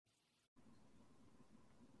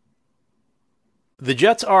The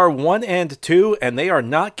Jets are 1-2, and they are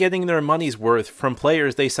not getting their money's worth from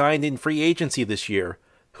players they signed in free agency this year.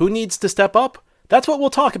 Who needs to step up? That's what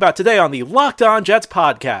we'll talk about today on the Locked On Jets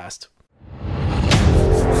podcast.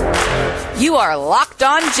 You are Locked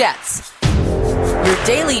On Jets, your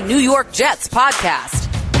daily New York Jets podcast.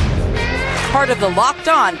 Part of the Locked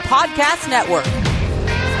On Podcast Network,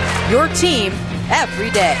 your team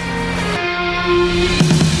every day.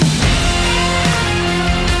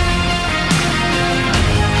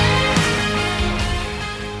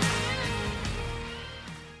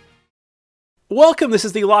 Welcome, this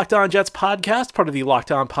is the Locked On Jets podcast, part of the Locked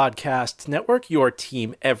On Podcast Network, your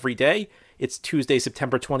team every day. It's Tuesday,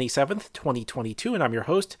 September 27th, 2022, and I'm your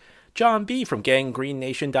host, John B. from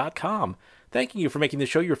GangGreenNation.com. Thanking you for making the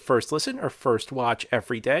show your first listen or first watch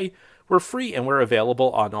every day. We're free and we're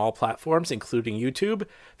available on all platforms, including YouTube.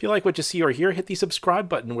 If you like what you see or hear, hit the subscribe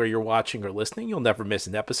button where you're watching or listening. You'll never miss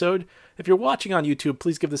an episode. If you're watching on YouTube,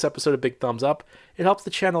 please give this episode a big thumbs up. It helps the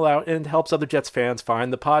channel out and helps other Jets fans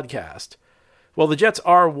find the podcast. Well, the Jets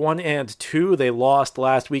are 1-2. They lost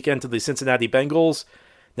last weekend to the Cincinnati Bengals.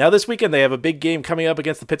 Now this weekend they have a big game coming up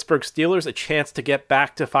against the Pittsburgh Steelers, a chance to get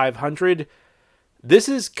back to 500. This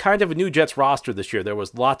is kind of a new Jets roster this year. There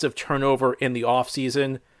was lots of turnover in the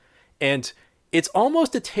offseason, and it's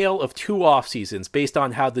almost a tale of two off seasons based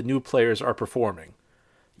on how the new players are performing.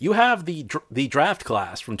 You have the draft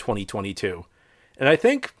class from 2022, and I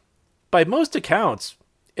think by most accounts,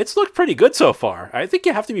 it's looked pretty good so far. I think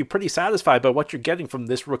you have to be pretty satisfied by what you're getting from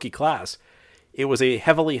this rookie class. It was a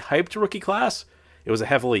heavily hyped rookie class. It was a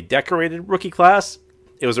heavily decorated rookie class.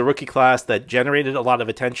 It was a rookie class that generated a lot of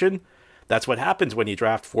attention. That's what happens when you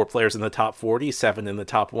draft 4 players in the top 40, 7 in the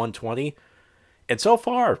top 120. And so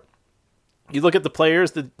far, you look at the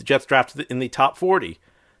players the Jets drafted in the top 40.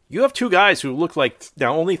 You have 2 guys who look like,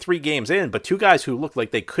 now only 3 games in, but 2 guys who look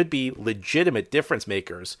like they could be legitimate difference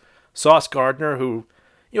makers. Sauce Gardner, who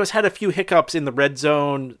has had a few hiccups in the red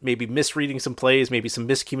zone, maybe misreading some plays, maybe some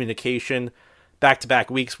miscommunication, back-to-back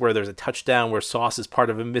weeks where there's a touchdown where Sauce is part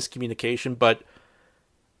of a miscommunication, but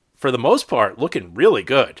for the most part, looking really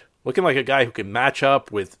good. Looking like a guy who can match up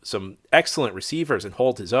with some excellent receivers and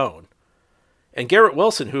hold his own. And Garrett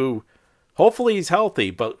Wilson, who hopefully he's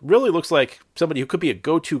healthy, but really looks like somebody who could be a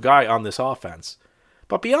go-to guy on this offense.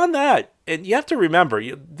 But beyond that, and you have to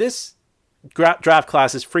remember, this draft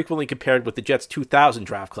class is frequently compared with the Jets' 2000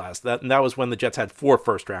 draft class. That was when the Jets had 4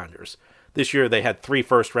 first-rounders. This year they had 3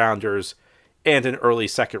 first-rounders and an early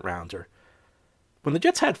second-rounder. When the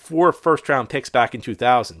Jets had 4 first-round picks back in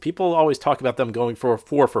 2000, people always talk about them going for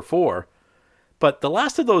 4 for 4. But the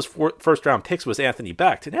last of those 4 first-round picks was Anthony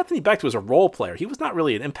Becht. And Anthony Becht was a role player. He was not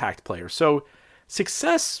really an impact player. So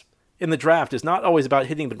success in the draft is not always about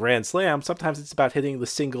hitting the grand slam. Sometimes it's about hitting the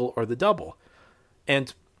single or the double.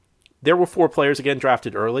 And there were 4 players, again,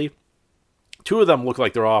 drafted early. 2 of them look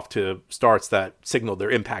like they're off to starts that signal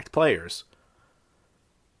they're impact players.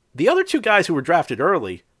 The other 2 guys who were drafted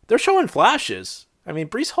early, they're showing flashes. I mean,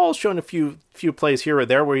 Breece Hall's shown a few plays here or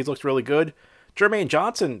there where he's looked really good. Jermaine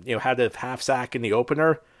Johnson, had a half sack in the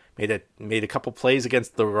opener, made a couple plays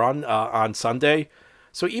against the run on Sunday.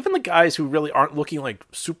 So even the guys who really aren't looking like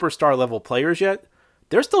superstar level players yet,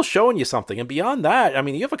 they're still showing you something. And beyond that, I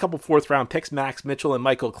mean, you have a couple 4th-round picks, Max Mitchell and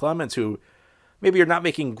Michael Clemens, who maybe are not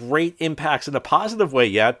making great impacts in a positive way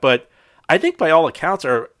yet, but I think by all accounts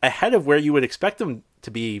are ahead of where you would expect them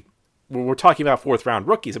to be when we're talking about 4th-round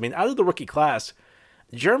rookies. I mean, out of the rookie class,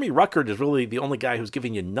 Jeremy Ruckert is really the only guy who's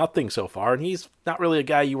giving you nothing so far, and he's not really a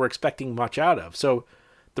guy you were expecting much out of. So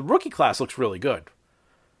the rookie class looks really good.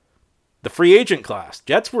 The free agent class.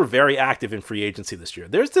 Jets were very active in free agency this year.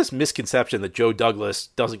 There's this misconception that Joe Douglas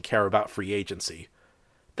doesn't care about free agency.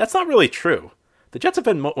 That's not really true. The Jets have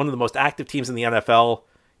been one of the most active teams in the NFL.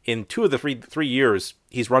 In 2 of the 3 years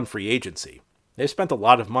he's run free agency. They've spent a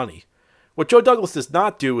lot of money. What Joe Douglas does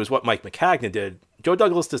not do is what Mike Maccagnan did. Joe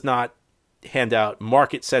Douglas does not hand out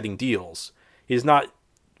market-setting deals. He does not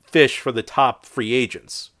fish for the top free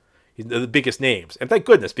agents, the biggest names. And thank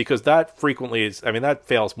goodness, because that frequently that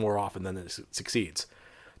fails more often than it succeeds.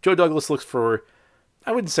 Joe Douglas looks for,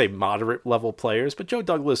 I wouldn't say moderate level players, but Joe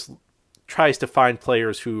Douglas tries to find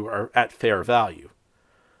players who are at fair value.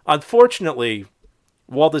 Unfortunately,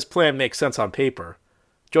 while this plan makes sense on paper,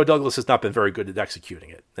 Joe Douglas has not been very good at executing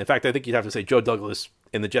it. In fact, I think you'd have to say Joe Douglas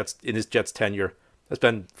in his Jets tenure has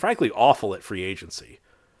been frankly awful at free agency.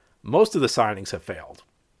 Most of the signings have failed.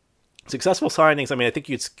 Successful signings, I think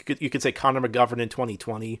you could say Connor McGovern in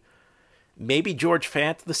 2020, maybe George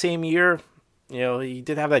Fant the same year. He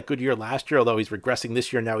did have that good year last year, although he's regressing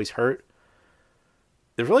this year. Now he's hurt.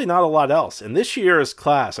 There's really not a lot else. And this year's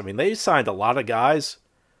class, they signed a lot of guys,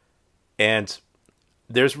 and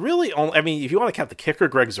there's really only, I mean, if you want to count the kicker,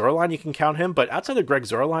 Greg Zuerlein, you can count him. But outside of Greg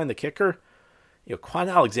Zuerlein, the kicker, Quan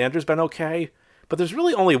Alexander's been okay. But there's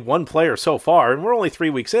really only one player so far, and we're only 3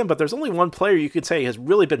 weeks in, but there's only one player you could say has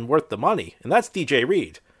really been worth the money, and that's DJ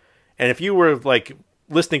Reed. And if you were like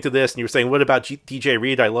listening to this and you were saying, what about DJ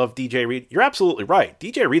Reed? I love DJ Reed. You're absolutely right.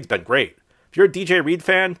 DJ Reed's been great. If you're a DJ Reed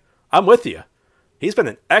fan, I'm with you. He's been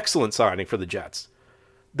an excellent signing for the Jets.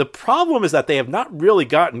 The problem is that they have not really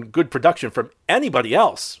gotten good production from anybody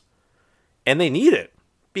else. And they need it,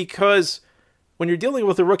 because when you're dealing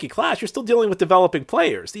with a rookie class, you're still dealing with developing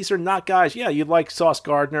players. These are not guys, you'd like Sauce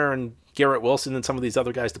Gardner and Garrett Wilson and some of these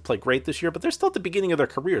other guys to play great this year, but they're still at the beginning of their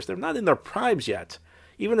careers. They're not in their primes yet.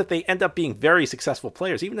 Even if they end up being very successful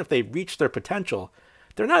players, even if they reach their potential,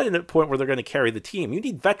 they're not in a point where they're going to carry the team. You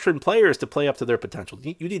need veteran players to play up to their potential.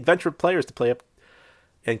 You need veteran players to play up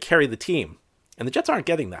and carry the team. And the Jets aren't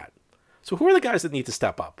getting that. So who are the guys that need to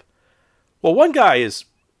step up? Well, one guy is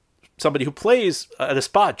somebody who plays at a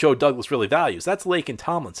spot Joe Douglas really values. That's Laken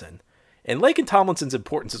Tomlinson. And Laken Tomlinson's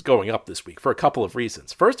importance is going up this week for a couple of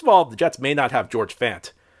reasons. First of all, the Jets may not have George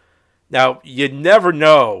Fant. Now, you never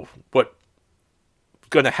know what's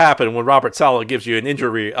going to happen when Robert Saleh gives you an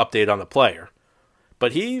injury update on the player.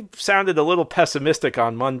 But he sounded a little pessimistic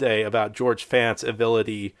on Monday about George Fant's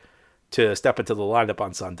ability to step into the lineup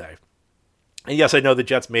on Sunday. And yes, I know the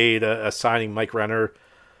Jets made a signing, Mike Renner,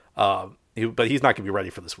 but he's not going to be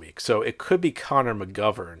ready for this week. So it could be Connor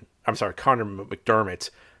McDermott.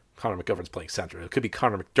 Connor McGovern's playing center. It could be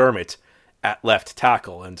Connor McDermott at left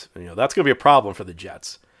tackle. And, that's going to be a problem for the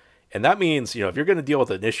Jets. And that means, if you're going to deal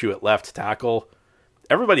with an issue at left tackle,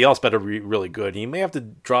 everybody else better be really good. You may have to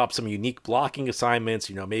drop some unique blocking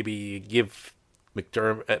assignments, maybe give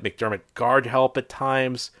McDermott guard help at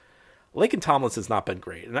times. Laken Tomlinson's not been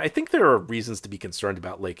great, and I think there are reasons to be concerned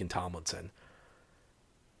about Laken Tomlinson.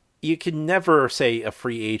 You can never say a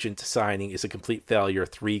free agent signing is a complete failure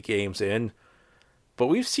 3 games in, but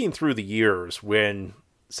we've seen through the years when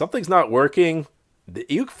something's not working,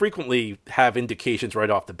 you frequently have indications right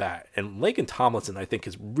off the bat, and Laken Tomlinson, I think,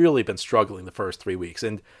 has really been struggling the first 3 weeks.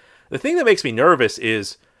 And the thing that makes me nervous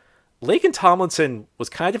is Laken Tomlinson was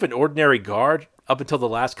kind of an ordinary guard up until the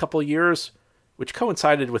last couple of years, which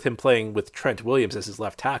coincided with him playing with Trent Williams as his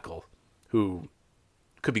left tackle, who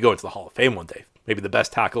could be going to the Hall of Fame one day, maybe the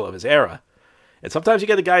best tackle of his era. And sometimes you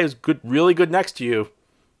get a guy who's good, really good next to you,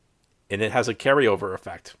 and it has a carryover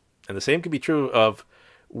effect. And the same can be true of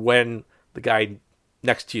when the guy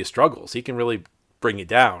next to you struggles. He can really bring you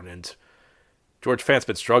down, and George Fant's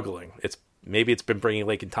been struggling. Maybe it's been bringing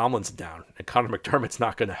Laken Tomlinson down, and Connor McDermott's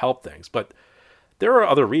not going to help things, but there are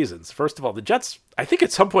other reasons. First of all, the Jets, I think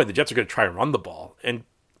at some point the Jets are going to try and run the ball. And,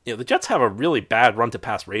 the Jets have a really bad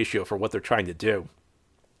run-to-pass ratio for what they're trying to do.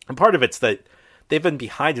 And part of it's that they've been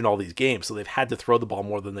behind in all these games, so they've had to throw the ball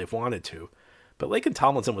more than they've wanted to. But Laken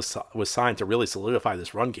Tomlinson was signed to really solidify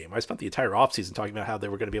this run game. I spent the entire offseason talking about how they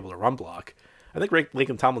were going to be able to run block. I think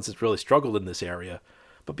Laken Tomlinson's really struggled in this area.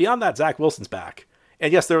 But beyond that, Zach Wilson's back.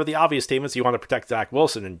 And yes, there are the obvious statements you want to protect Zach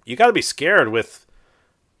Wilson, and you got to be scared with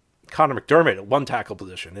Connor McDermott at one tackle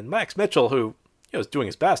position, and Max Mitchell, who is doing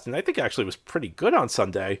his best, and I think actually was pretty good on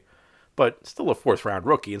Sunday, but still a 4th-round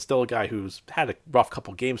rookie, and still a guy who's had a rough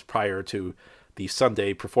couple games prior to the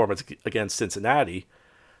Sunday performance against Cincinnati.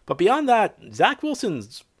 But beyond that, Zach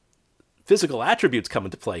Wilson's physical attributes come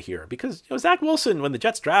into play here, because Zach Wilson, when the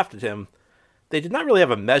Jets drafted him, they did not really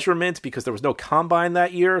have a measurement because there was no combine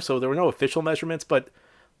that year, so there were no official measurements, but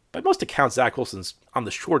by most accounts, Zach Wilson's on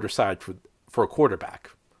the shorter side for a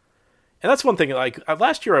quarterback. And that's one thing, like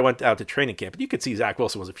last year I went out to training camp, and you could see Zach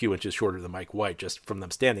Wilson was a few inches shorter than Mike White just from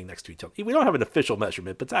them standing next to each other. We don't have an official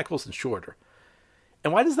measurement, but Zach Wilson's shorter.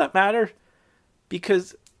 And why does that matter?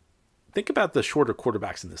 Because think about the shorter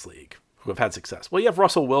quarterbacks in this league who have had success. Well, you have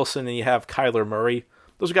Russell Wilson and you have Kyler Murray.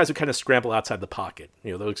 Those are guys who kind of scramble outside the pocket.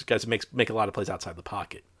 Those guys who make a lot of plays outside the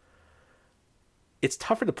pocket. It's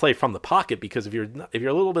tougher to play from the pocket because if you're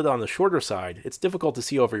a little bit on the shorter side, it's difficult to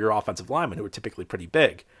see over your offensive linemen who are typically pretty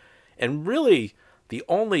big. And really, the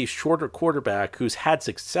only shorter quarterback who's had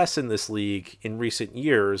success in this league in recent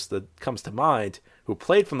years that comes to mind, who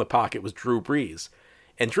played from the pocket, was Drew Brees.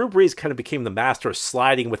 And Drew Brees kind of became the master of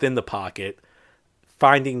sliding within the pocket,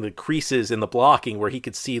 finding the creases in the blocking where he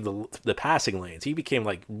could see the passing lanes. He became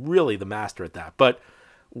really the master at that. But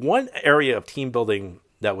one area of team building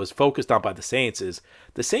that was focused on by the Saints is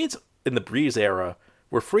the Saints in the Brees era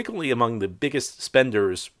were frequently among the biggest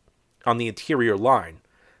spenders on the interior line.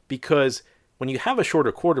 Because when you have a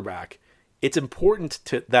shorter quarterback, it's important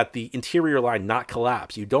that the interior line not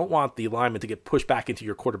collapse. You don't want the lineman to get pushed back into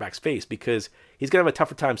your quarterback's face because he's going to have a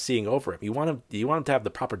tougher time seeing over him. You want him to have the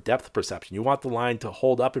proper depth perception. You want the line to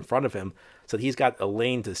hold up in front of him so that he's got a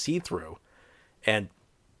lane to see through. And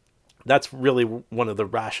that's really one of the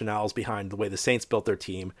rationales behind the way the Saints built their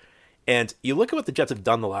team. And you look at what the Jets have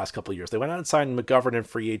done the last couple of years. They went out and signed McGovern in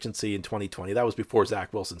free agency in 2020. That was before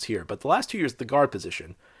Zach Wilson's here. But the last 2 years at the guard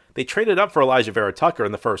position, they traded up for Elijah Vera Tucker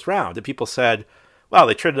in the first round. And people said, wow,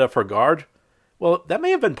 they traded up for a guard? Well, that may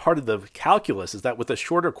have been part of the calculus, is that with a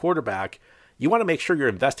shorter quarterback, you want to make sure you're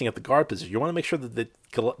investing at the guard position. You want to make sure that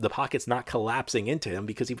the pocket's not collapsing into him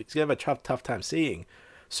because he's going to have a tough time seeing.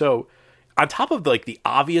 So on top of like the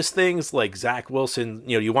obvious things like Zach Wilson,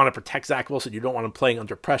 you want to protect Zach Wilson. You don't want him playing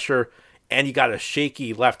under pressure. And you got a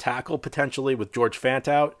shaky left tackle potentially with George Fant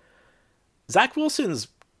out. Zach Wilson's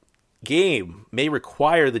game may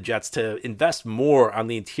require the Jets to invest more on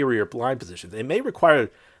the interior line positions. It may require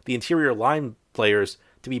the interior line players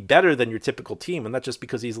to be better than your typical team, and that's just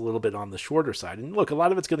because he's a little bit on the shorter side. And look, a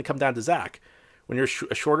lot of it's going to come down to Zach. When you're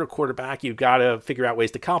a shorter quarterback, you've got to figure out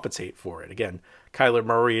ways to compensate for it. Again, Kyler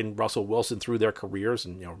Murray and Russell Wilson through their careers,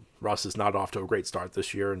 and Russ is not off to a great start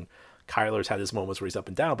this year, and Kyler's had his moments where he's up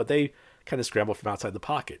and down, but they kind of scramble from outside the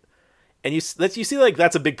pocket. And you see like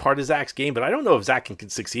that's a big part of Zach's game, but I don't know if Zach can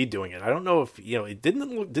succeed doing it. I don't know if, it did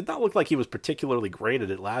not look like he was particularly great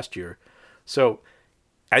at it last year. So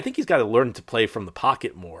I think he's got to learn to play from the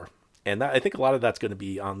pocket more. And I think a lot of that's going to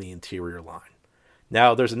be on the interior line.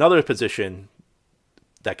 Now, there's another position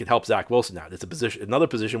that could help Zach Wilson out. It's another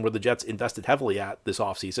position where the Jets invested heavily at this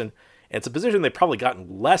offseason. And it's a position they've probably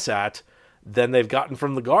gotten less at than they've gotten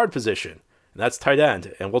from the guard position. And that's tight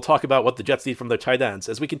end. And we'll talk about what the Jets need from their tight ends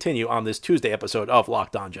as we continue on this Tuesday episode of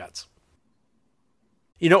Locked On Jets.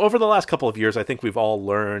 Over the last couple of years, I think we've all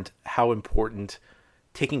learned how important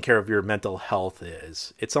taking care of your mental health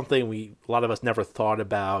is. It's something a lot of us never thought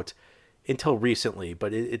about until recently,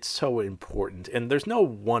 but it's so important. And there's no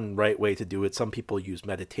one right way to do it. Some people use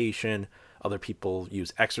meditation. Other people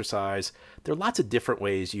use exercise. There are lots of different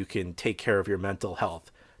ways you can take care of your mental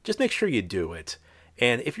health. Just make sure you do it.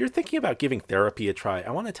 And if you're thinking about giving therapy a try,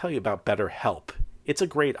 I want to tell you about BetterHelp. It's a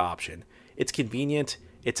great option. It's convenient,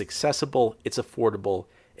 it's accessible, it's affordable,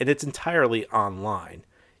 and it's entirely online.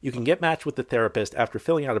 You can get matched with the therapist after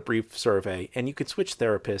filling out a brief survey, and you can switch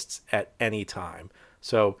therapists at any time.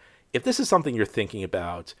 So if this is something you're thinking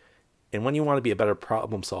about, and when you want to be a better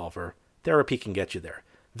problem solver, therapy can get you there.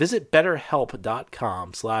 Visit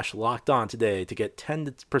betterhelp.com/lockedon today to get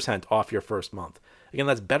 10% off your first month. Again,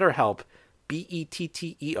 that's BetterHelp,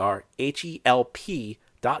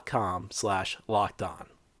 BetterHelp.com/lockedon.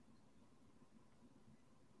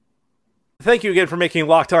 Thank you again for making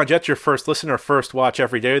Locked On Jets your first listen or first watch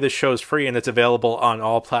every day. This show's free and it's available on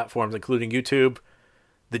all platforms, including YouTube.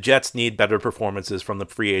 The Jets need better performances from the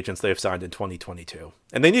free agents they've signed in 2022.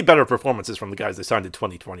 And they need better performances from the guys they signed in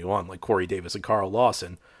 2021, like Corey Davis and Carl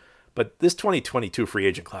Lawson. But this 2022 free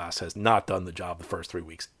agent class has not done the job the first 3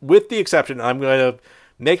 weeks. With the exception, I'm going to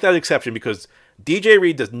make that exception because DJ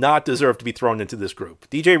Reed does not deserve to be thrown into this group.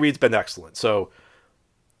 DJ Reed's been excellent. So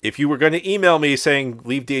if you were going to email me saying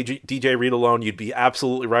leave DJ Reed alone, you'd be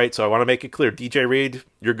absolutely right. So I want to make it clear, DJ Reed,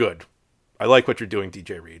 you're good. I like what you're doing,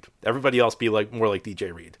 DJ Reed. Everybody else be more like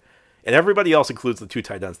DJ Reed. And everybody else includes the two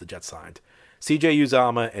tight ends the Jets signed, CJ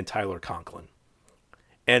Uzomah and Tyler Conklin.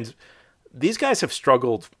 And these guys have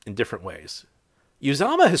struggled in different ways.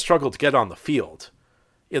 Uzomah has struggled to get on the field.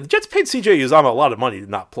 The Jets paid CJ Uzomah a lot of money to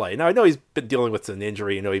not play. Now, I know he's been dealing with an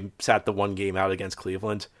injury. He sat the one game out against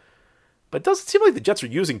Cleveland. But it doesn't seem like the Jets are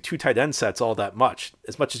using two tight end sets all that much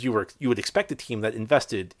as you would expect a team that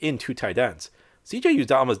invested in two tight ends. CJ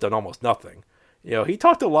Uzomah's done almost nothing. He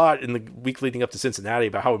talked a lot in the week leading up to Cincinnati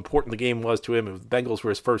about how important the game was to him. The Bengals were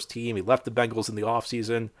his first team. He left the Bengals in the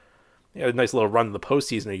offseason. He had a nice little run in the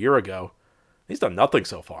postseason a year ago. He's done nothing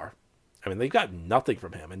so far. I mean, they've got nothing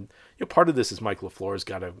from him. And part of this is Mike LaFleur's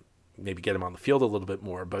got to maybe get him on the field a little bit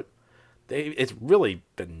more. But it's really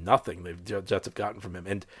been nothing the Jets have gotten from him.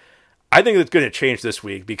 And I think it's going to change this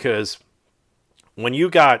week because when you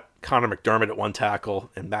got Connor McDermott at one tackle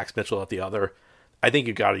and Max Mitchell at the other, I think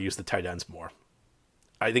you got to use the tight ends more.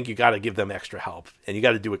 I think you got to give them extra help, and you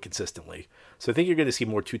got to do it consistently. So I think you're going to see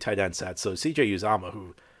more two tight end sets. So CJ Uzomah,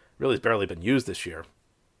 who really has barely been used this year,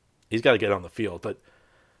 he's got to get on the field. But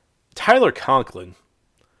Tyler Conklin,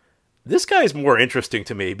 this guy's more interesting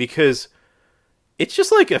to me because it's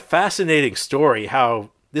just like a fascinating story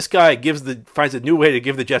how this guy finds a new way to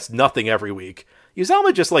give the Jets nothing every week.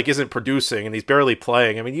 Uzomah just isn't producing, and he's barely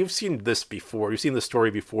playing. I mean, you've seen this before. You've seen the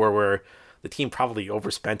story before where the team probably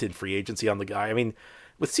overspent in free agency on the guy. I mean,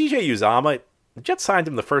 with CJ Uzomah, the Jets signed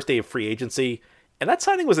him the first day of free agency, and that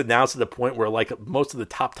signing was announced at a point where like most of the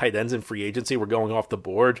top tight ends in free agency were going off the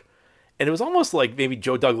board. And it was almost like maybe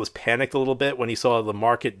Joe Douglas panicked a little bit when he saw the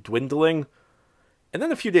market dwindling. And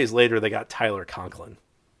then a few days later, they got Tyler Conklin.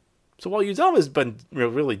 So while Uzomah's been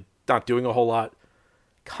really not doing a whole lot,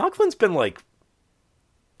 Conklin's been like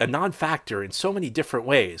a non-factor in so many different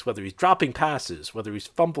ways, whether he's dropping passes, whether he's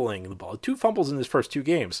fumbling the ball. 2 fumbles in his first 2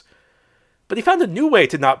 games. But he found a new way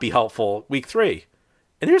to not be helpful week 3.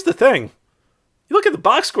 And here's the thing. You look at the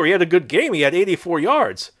box score, he had a good game. He had 84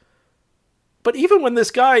 yards. But even when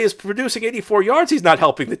this guy is producing 84 yards, he's not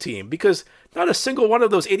helping the team because not a single one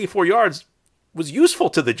of those 84 yards was useful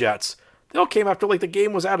to the Jets. They all came after like the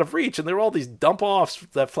game was out of reach, and there were all these dump-offs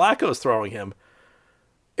that Flacco's throwing him.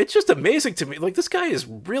 It's just amazing to me. Like, this guy is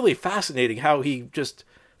really fascinating how he just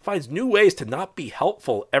finds new ways to not be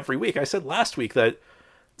helpful every week. I said last week that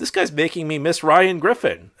this guy's making me miss Ryan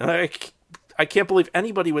Griffin. And I can't believe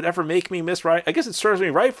anybody would ever make me miss Ryan. I guess it serves me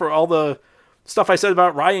right for all the stuff I said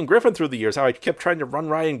about Ryan Griffin through the years, how I kept trying to run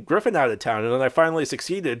Ryan Griffin out of town, and then I finally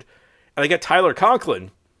succeeded, and I get Tyler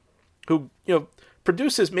Conklin, who,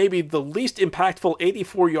 produces maybe the least impactful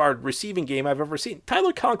 84-yard receiving game I've ever seen.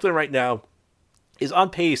 Tyler Conklin right now is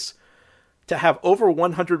on pace to have over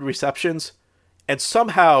 100 receptions and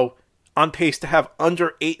somehow on pace to have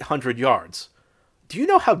under 800 yards. Do you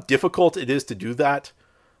know how difficult it is to do that?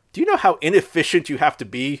 Do you know how inefficient you have to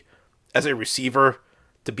be as a receiver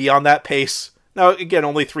to be on that pace? Now, again,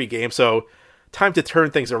 only 3 games, so time to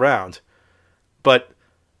turn things around. But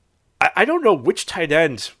I don't know which tight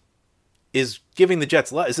end is giving the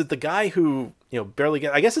Jets less. Is it the guy who, barely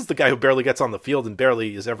gets... I guess it's the guy who barely gets on the field and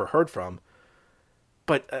barely is ever heard from.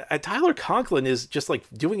 But Tyler Conklin is just like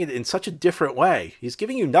doing it in such a different way. He's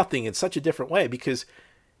giving you nothing in such a different way because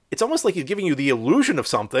it's almost like he's giving you the illusion of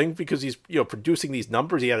something because he's, producing these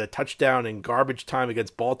numbers. He had a touchdown in garbage time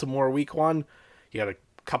against Baltimore week 1. He had a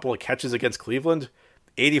couple of catches against Cleveland.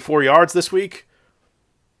 84 yards this week.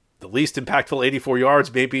 The least impactful 84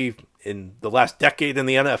 yards maybe in the last decade in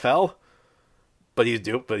the NFL. But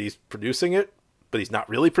he's producing it. But he's not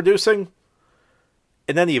really producing.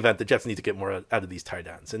 In any event, the Jets need to get more out of these tight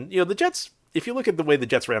ends. And, the Jets, if you look at the way the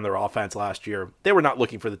Jets ran their offense last year, they were not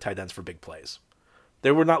looking for the tight ends for big plays.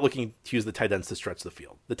 They were not looking to use the tight ends to stretch the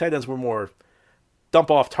field. The tight ends were more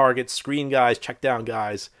dump-off targets, screen guys, check-down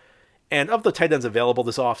guys. And of the tight ends available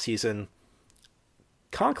this offseason,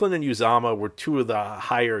 Conklin and Uzomah were 2 of the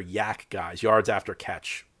higher yak guys, yards after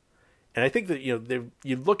catch. And I think that,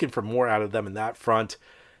 you're looking for more out of them in that front.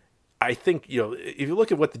 I think, if you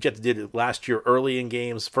look at what the Jets did last year early in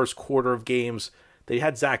games, first quarter of games, they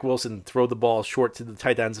had Zach Wilson throw the ball short to the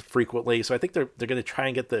tight ends frequently. So I think they're going to try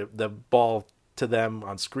and get the ball to them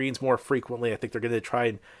on screens more frequently. I think they're going to try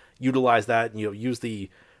and utilize that and, use the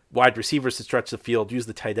wide receivers to stretch the field, use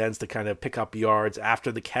the tight ends to kind of pick up yards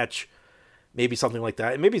after the catch, maybe something like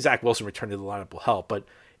that. And maybe Zach Wilson returning to the lineup will help, but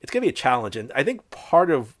it's going to be a challenge. And I think part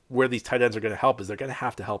of where these tight ends are going to help is they're going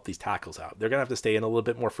to help these tackles out. They're going to have to stay in a little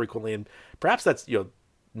bit more frequently. And perhaps that's,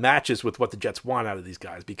 matches with what the Jets want out of these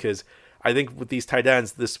guys, because I think with these tight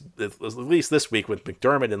ends, at least this week with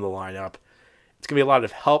McDermott in the lineup, it's going to be a lot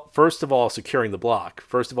of help. First of all, securing the block.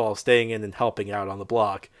 First of all, staying in and helping out on the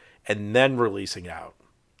block, and then releasing out,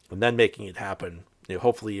 and then making it happen.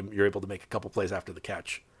 Hopefully you're able to make a couple plays after the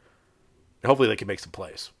catch. And hopefully they can make some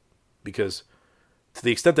plays, because to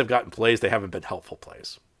the extent they've gotten plays, they haven't been helpful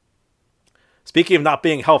plays. Speaking of not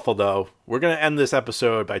being helpful, though, we're going to end this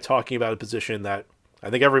episode by talking about a position that I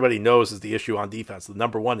think everybody knows is the issue on defense, the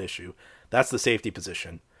number one issue. That's the safety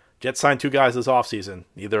position. Jets signed 2 guys this offseason.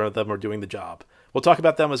 Neither of them are doing the job. We'll talk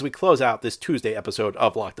about them as we close out this Tuesday episode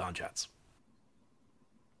of Locked On Jets.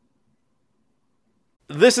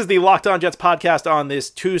 This is the Locked On Jets podcast. On this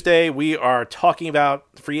Tuesday, we are talking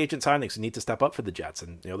about free agent signings who need to step up for the Jets.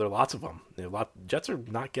 And, there are lots of them. Jets are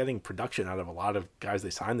not getting production out of a lot of guys they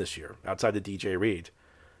signed this year, outside of DJ Reed.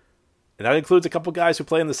 And that includes a couple guys who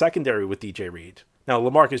play in the secondary with DJ Reed. Now,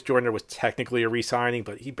 LaMarcus Joyner was technically a re-signing,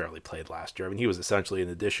 but he barely played last year. I mean, he was essentially an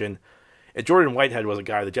addition. And Jordan Whitehead was a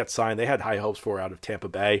guy the Jets signed. They had high hopes for out of Tampa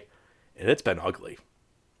Bay. And it's been ugly.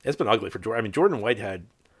 It's been ugly for Jordan. I mean, Jordan Whitehead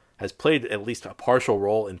has played at least a partial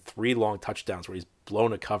role in 3 long touchdowns where he's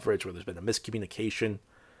blown a coverage, where there's been a miscommunication.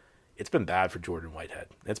 It's been bad for Jordan Whitehead.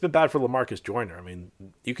 It's been bad for LaMarcus Joyner. I mean,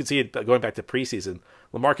 you can see it going back to preseason.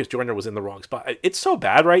 LaMarcus Joyner was in the wrong spot. It's so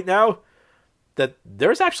bad right now that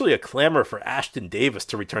there's actually a clamor for Ashton Davis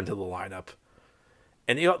to return to the lineup.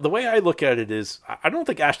 And the way I look at it is, I don't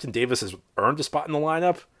think Ashton Davis has earned a spot in the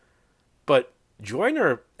lineup, but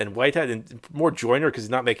Joyner and Whitehead, and more Joyner because he's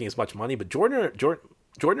not making as much money, but Joyner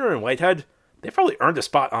and Whitehead They've probably earned a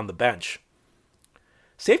spot on the bench.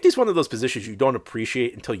 Safety is one of those positions you don't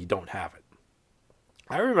appreciate until you don't have it.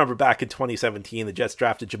 I remember back in 2017, the Jets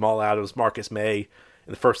drafted Jamal Adams, Marcus May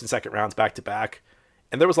in the first and second rounds back-to-back,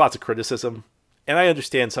 and there was lots of criticism. And I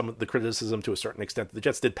understand some of the criticism to a certain extent. The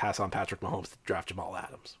Jets did pass on Patrick Mahomes to draft Jamal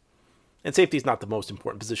Adams. And safety is not the most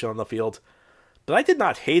important position on the field. But I did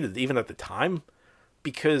not hate it even at the time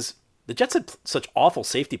because the Jets had such awful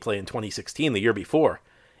safety play in 2016, the year before.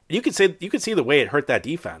 And you could see the way it hurt that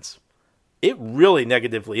defense. It really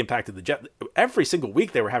negatively impacted the Jets. Every single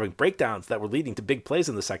week they were having breakdowns that were leading to big plays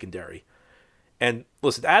in the secondary. And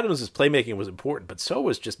listen, Adams' playmaking was important, but so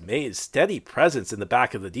was just May's steady presence in the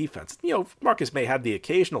back of the defense. Marcus May had the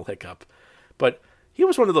occasional hiccup, but he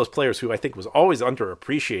was one of those players who I think was always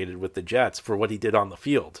underappreciated with the Jets for what he did on the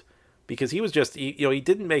field. Because he was just, he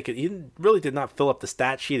didn't make it, really did not fill up the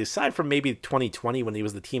stat sheet, aside from maybe 2020 when he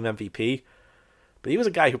was the team MVP. But he was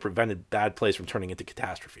a guy who prevented bad plays from turning into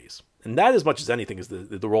catastrophes. And that, as much as anything, is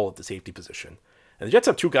the role at the safety position. And the Jets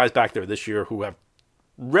have two guys back there this year who have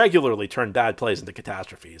regularly turned bad plays into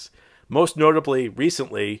catastrophes. Most notably,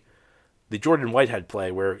 recently, the Jordan Whitehead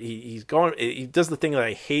play where he does the thing that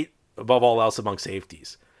I hate above all else among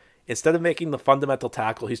safeties. Instead of making the fundamental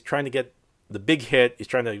tackle, he's trying to get the big hit. He's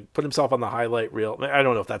trying to put himself on the highlight reel. I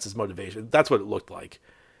don't know if that's his motivation. That's what it looked like.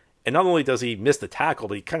 And not only does he miss the tackle,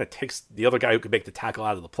 but he kind of takes the other guy who could make the tackle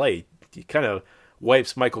out of the play. He kind of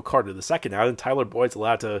wipes Michael Carter II out, and Tyler Boyd's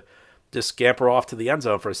allowed to just scamper off to the end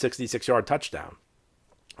zone for a 66-yard touchdown.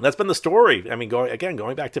 And that's been the story. I mean,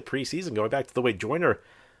 going back to preseason, going back to the way Joyner,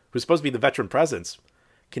 who's supposed to be the veteran presence,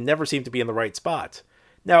 can never seem to be in the right spot.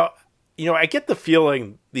 Now, I get the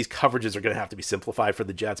feeling these coverages are going to have to be simplified for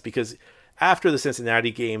the Jets because after the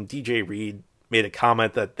Cincinnati game, DJ Reed made a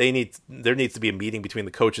comment that there needs to be a meeting between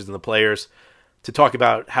the coaches and the players to talk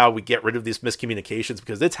about how we get rid of these miscommunications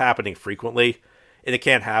because it's happening frequently and it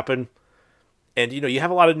can't happen. And, you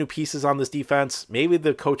have a lot of new pieces on this defense. Maybe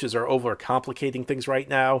the coaches are overcomplicating things right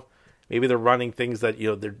now. Maybe they're running things that,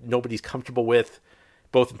 nobody's comfortable with,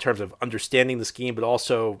 both in terms of understanding the scheme, but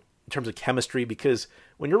also in terms of chemistry. Because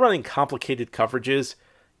when you're running complicated coverages,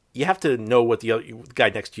 you have to know what the guy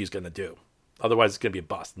next to you is going to do. Otherwise, it's going to be a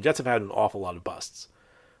bust. And Jets have had an awful lot of busts.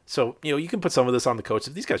 So, you can put some of this on the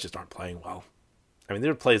coaches. These guys just aren't playing well. I mean,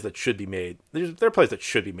 there are plays that should be made. There are plays that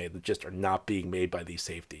should be made that just are not being made by these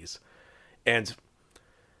safeties. And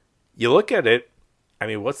you look at it, I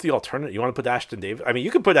mean, what's the alternative? You want to put Ashton Davis? I mean, you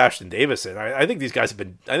could put Ashton Davis in. I think these guys have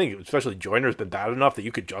been, especially Joyner has been bad enough that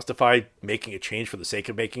you could justify making a change for the sake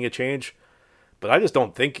of making a change. But I just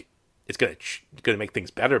don't think it's going to make things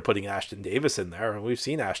better putting Ashton Davis in there. And we've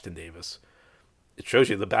seen Ashton Davis. It shows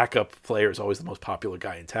you the backup player is always the most popular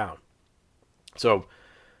guy in town. So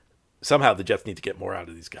somehow the Jets need to get more out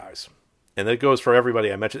of these guys. And it goes for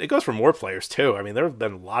everybody I mentioned. It goes for more players, too. I mean, there have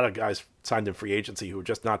been a lot of guys signed in free agency who are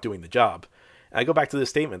just not doing the job. And I go back to this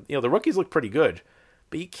statement. The rookies look pretty good,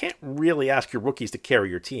 but you can't really ask your rookies to carry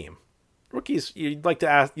your team. Rookies, you'd like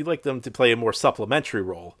them to play a more supplementary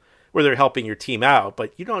role where they're helping your team out,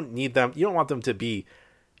 but you don't need them. You don't want them to be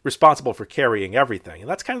responsible for carrying everything. And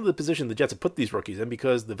that's kind of the position the Jets have put these rookies in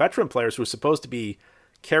because the veteran players who are supposed to be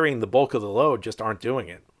carrying the bulk of the load just aren't doing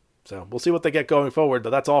it. So we'll see what they get going forward,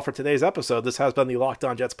 but that's all for today's episode. This has been the Locked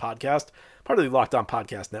On Jets podcast, part of the Locked On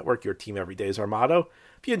Podcast Network. Your team every day is our motto.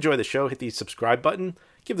 If you enjoy the show, hit the subscribe button,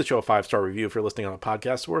 give the show a 5-star review if you're listening on a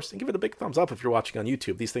podcast source, and give it a big thumbs up if you're watching on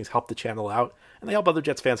YouTube. These things help the channel out, and they help other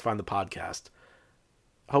Jets fans find the podcast.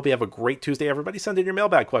 I hope you have a great Tuesday, everybody. Send in your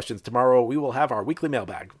mailbag questions. Tomorrow we will have our weekly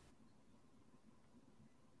mailbag.